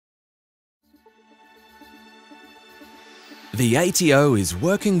The ATO is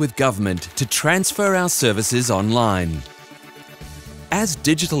working with government to transfer our services online. As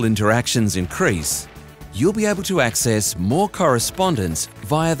digital interactions increase, you'll be able to access more correspondence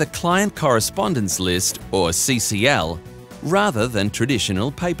via the Client Correspondence List, or CCL, rather than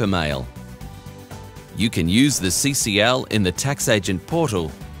traditional paper mail. You can use the CCL in the Tax Agent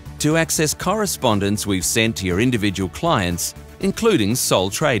portal to access correspondence we've sent to your individual clients, including sole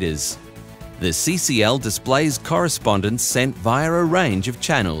traders. The CCL displays correspondence sent via a range of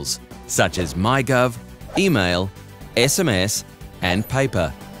channels, such as MyGov, email, SMS, and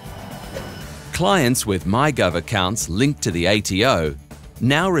paper. Clients with MyGov accounts linked to the ATO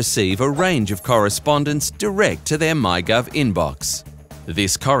now receive a range of correspondence direct to their MyGov inbox.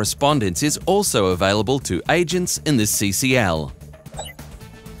 This correspondence is also available to agents in the CCL.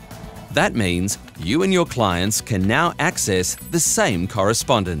 That means you and your clients can now access the same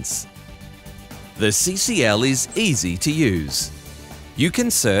correspondence. The CCL is easy to use. You can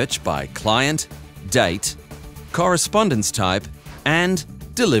search by client, date, correspondence type, and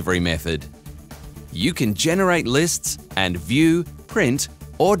delivery method. You can generate lists and view, print,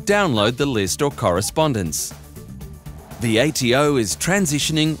 or download the list or correspondence. The ATO is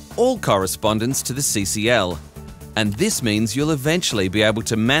transitioning all correspondence to the CCL, and this means you'll eventually be able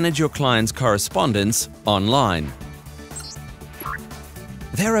to manage your clients' correspondence online.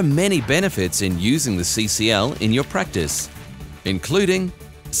 There are many benefits in using the CCL in your practice, including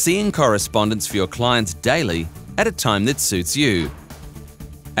seeing correspondence for your clients daily at a time that suits you,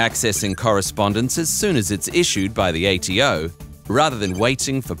 accessing correspondence as soon as it's issued by the ATO, rather than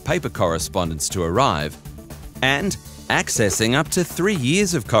waiting for paper correspondence to arrive, and accessing up to 3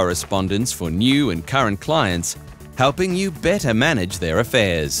 years of correspondence for new and current clients, helping you better manage their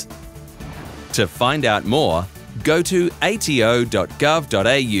affairs. To find out more, go to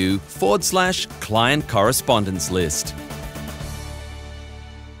ato.gov.au/client correspondence list.